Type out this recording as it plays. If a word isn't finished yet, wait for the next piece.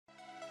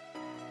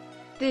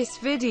This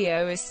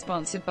video is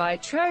sponsored by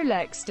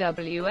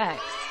TrollXWX.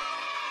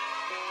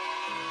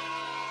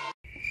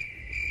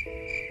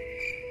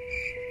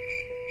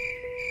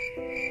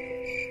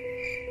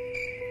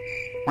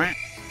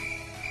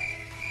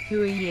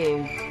 Who are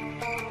you?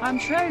 I'm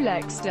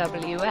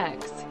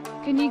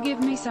TrollXWX. Can you give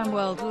me some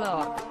world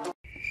lock?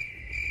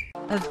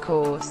 Of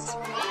course.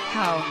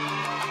 How?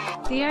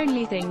 The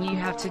only thing you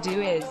have to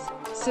do is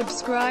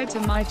subscribe to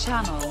my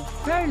channel,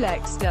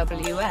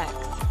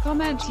 TrollXWX.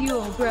 Comment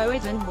your grow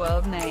it and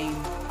world name.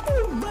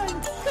 Oh my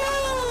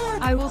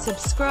god! I will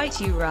subscribe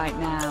to you right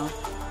now.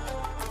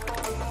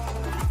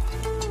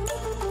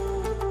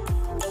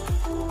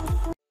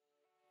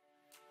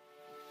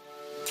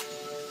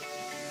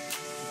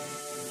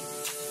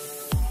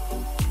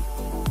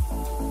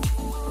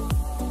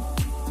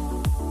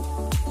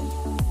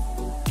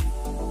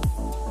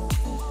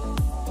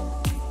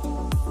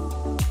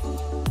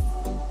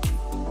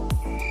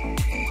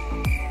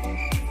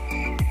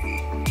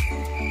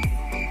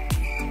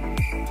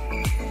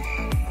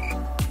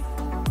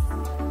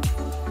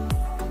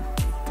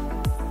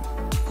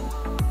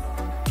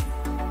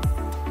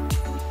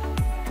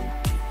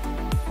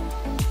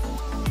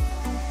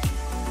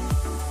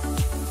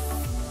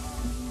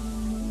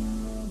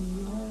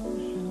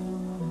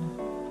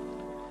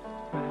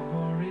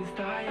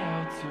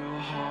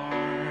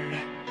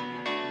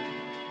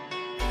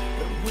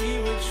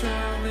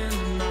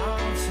 Traveling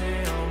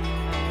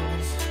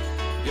mountains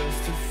just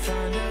to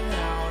find the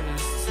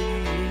loudest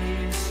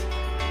seas.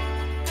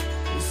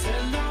 We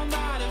set down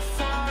by the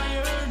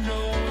fire,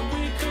 knowing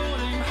we could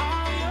aim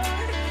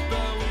higher,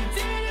 but we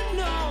didn't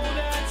know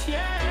that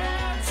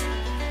yet.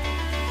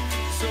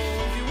 So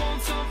if you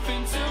want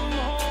something to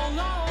hold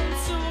on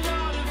to,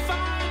 gotta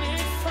find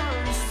it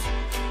first.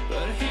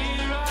 But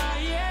here I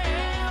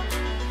am,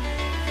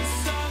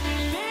 'cause I've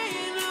been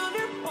laying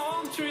under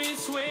palm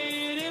trees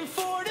waiting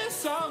for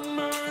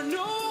summer,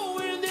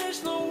 knowing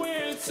there's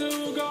nowhere to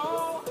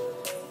go.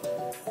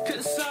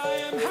 'Cause I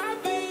am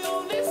happy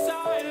on this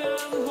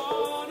island,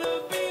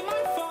 wanna be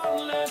my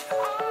funland.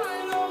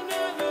 I don't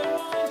ever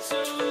want to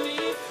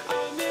leave,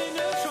 I'm in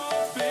a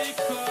tropic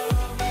club.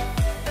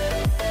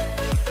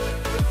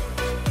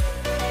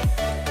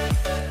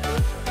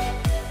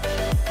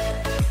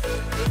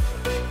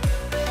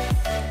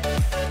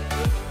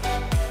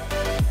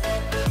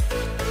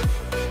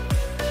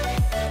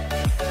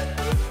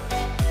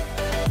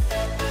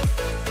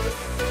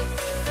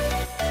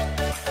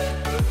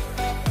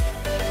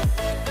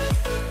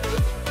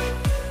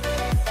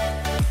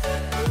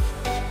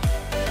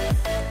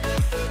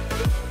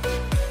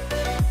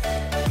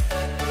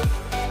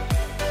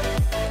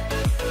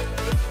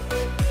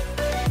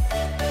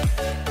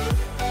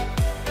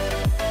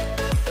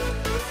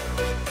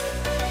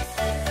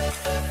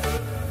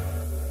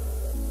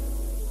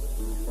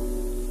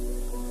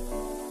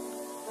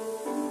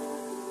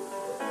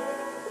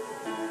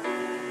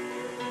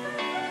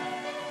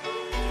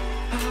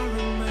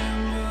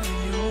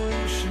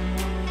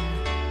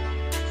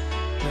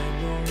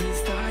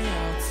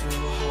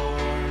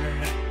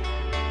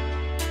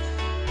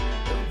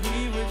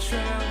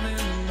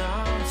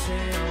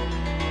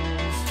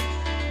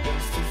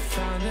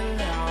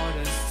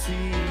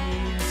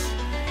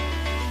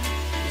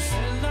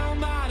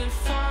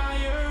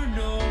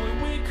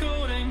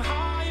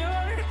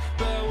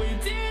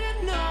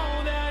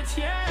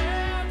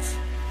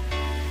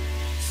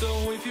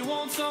 If you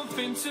want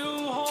something to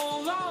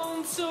hold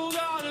on to,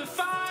 gotta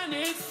find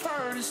it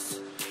first.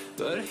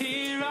 But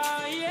here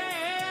I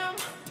am,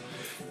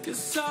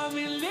 'cause I've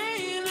been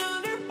laying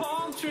under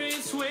palm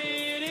trees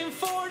waiting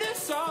for the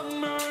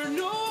summer,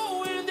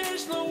 knowing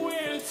there's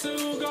nowhere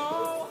to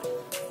go.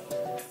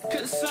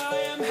 'Cause I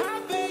am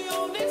happy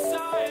on this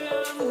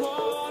island,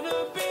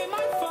 wanna be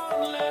my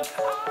funland. I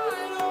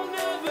don't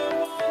ever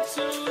want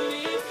to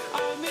leave,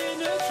 I'm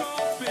in a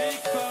tropic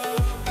club.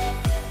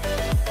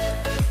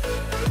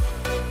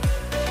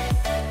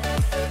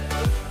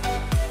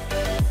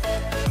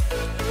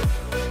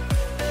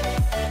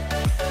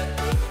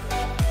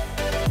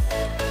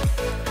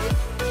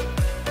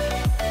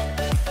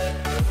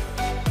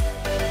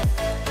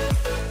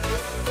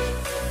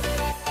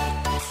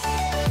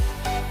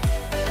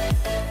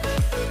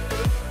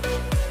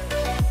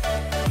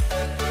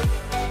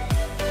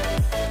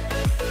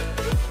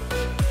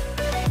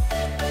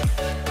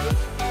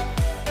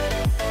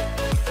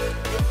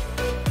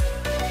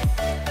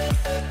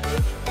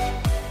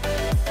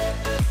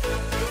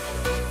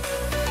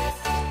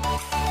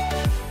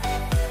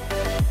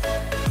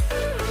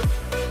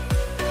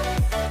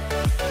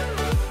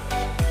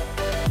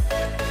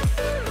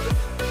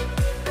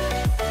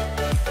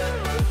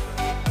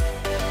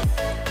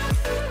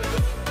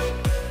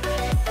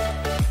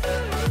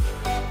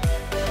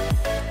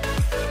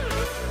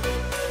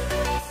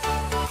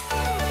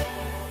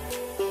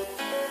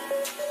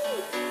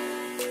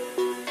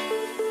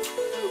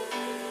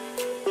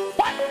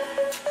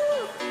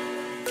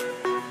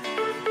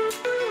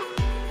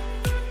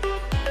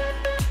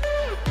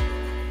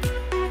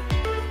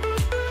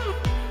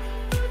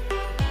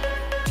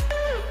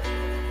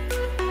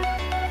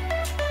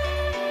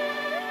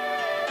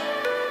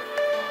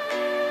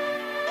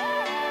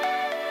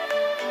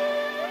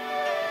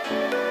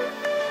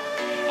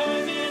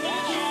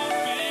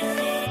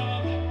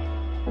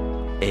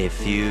 A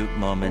few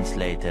moments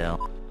later.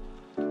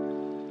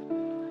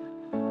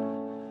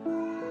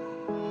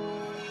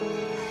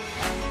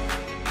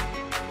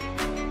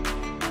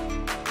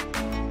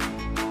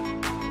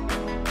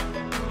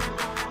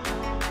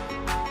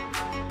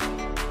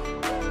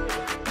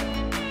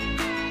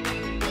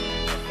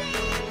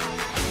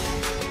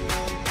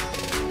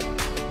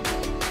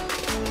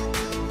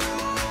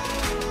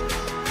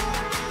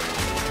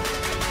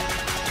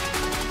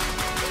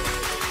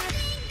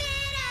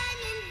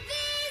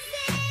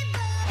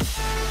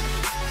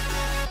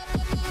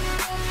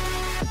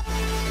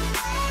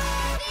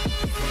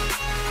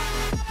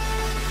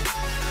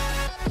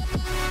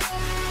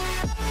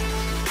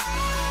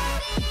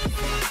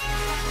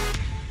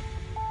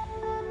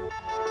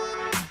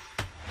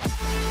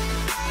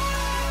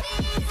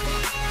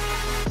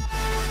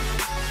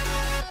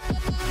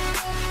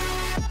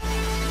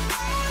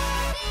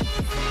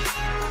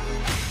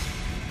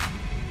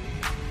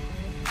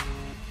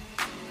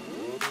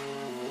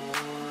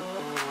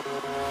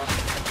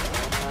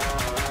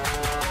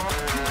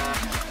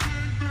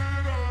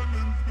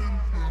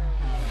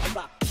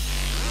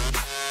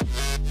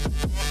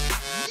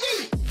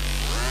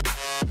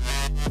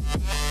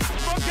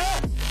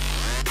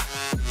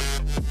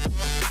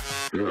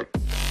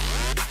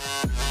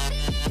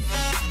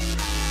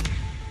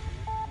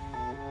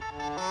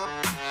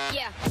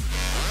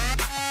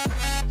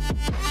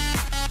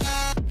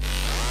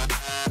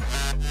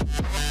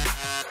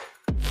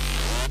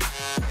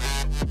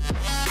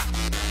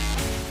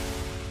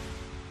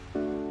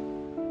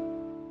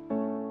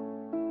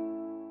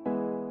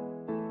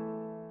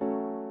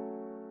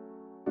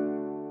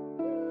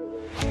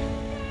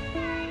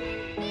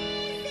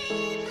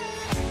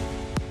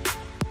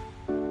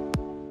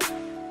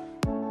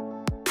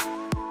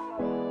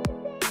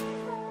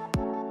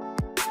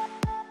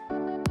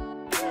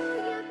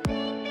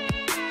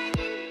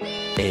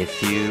 A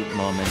few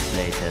moments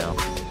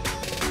later.